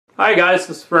Hi guys,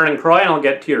 this is Vernon Croy, and I'll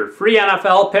get to your free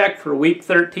NFL pick for Week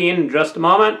 13 in just a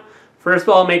moment. First of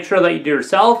all, make sure that you do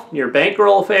yourself and your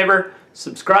bankroll a favor.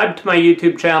 Subscribe to my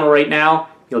YouTube channel right now.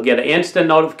 You'll get an instant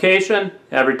notification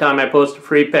every time I post a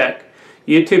free pick.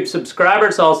 YouTube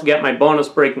subscribers also get my bonus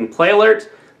breaking play alerts.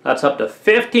 That's up to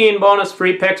 15 bonus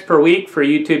free picks per week for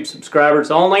YouTube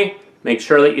subscribers only. Make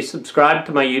sure that you subscribe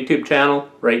to my YouTube channel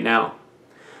right now.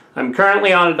 I'm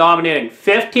currently on a dominating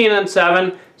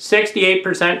 15-7,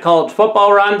 68% college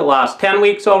football run the last 10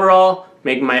 weeks overall,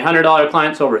 making my $100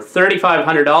 clients over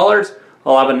 $3,500.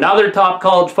 I'll have another top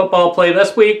college football play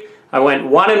this week. I went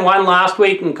 1-1 last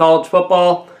week in college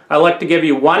football. I look to give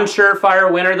you one surefire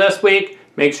winner this week.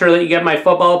 Make sure that you get my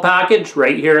football package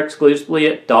right here exclusively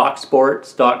at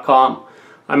DocSports.com.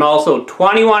 I'm also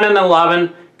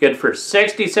 21-11, good for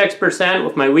 66%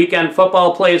 with my weekend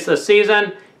football plays this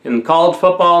season. In college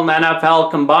football and NFL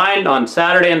combined on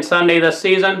Saturday and Sunday this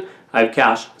season, I've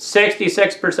cashed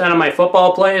 66% of my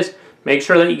football plays. Make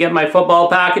sure that you get my football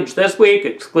package this week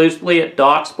exclusively at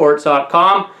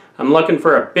DocSports.com. I'm looking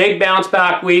for a big bounce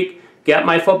back week. Get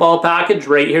my football package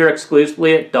right here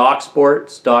exclusively at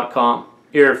DocSports.com.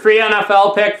 Your free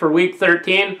NFL pick for Week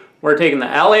 13, we're taking the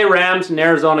LA Rams and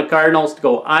Arizona Cardinals to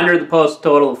go under the post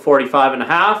total of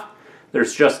 45.5.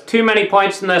 There's just too many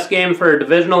points in this game for a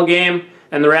divisional game,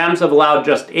 and the Rams have allowed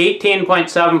just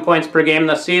 18.7 points per game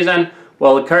this season,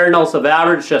 while the Cardinals have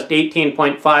averaged just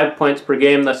 18.5 points per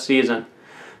game this season.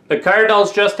 The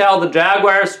Cardinals just held the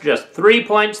Jaguars to just 3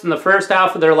 points in the first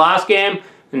half of their last game,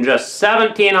 and just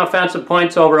 17 offensive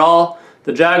points overall.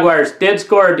 The Jaguars did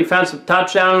score a defensive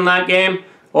touchdown in that game.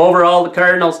 Overall, the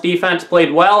Cardinals defense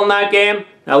played well in that game.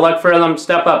 I look for them to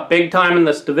step up big time in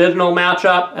this divisional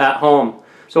matchup at home.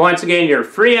 So once again, your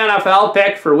free NFL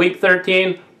pick for Week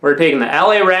 13, we're taking the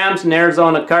LA Rams and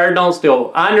Arizona Cardinals to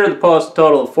go under the post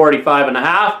total of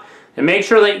 45.5. And make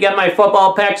sure that you get my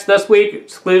football picks this week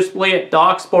exclusively at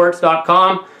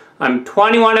DocSports.com. I'm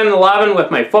 21-11 with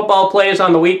my football plays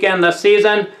on the weekend this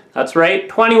season. That's right,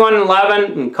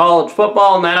 21-11 in college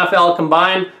football and NFL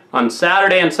combined on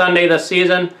Saturday and Sunday this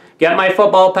season. Get my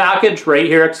football package right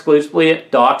here exclusively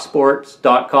at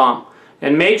DocSports.com.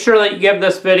 And make sure that you give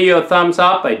this video a thumbs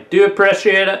up. I do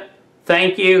appreciate it.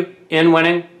 Thank you. In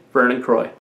winning, Vernon Croy.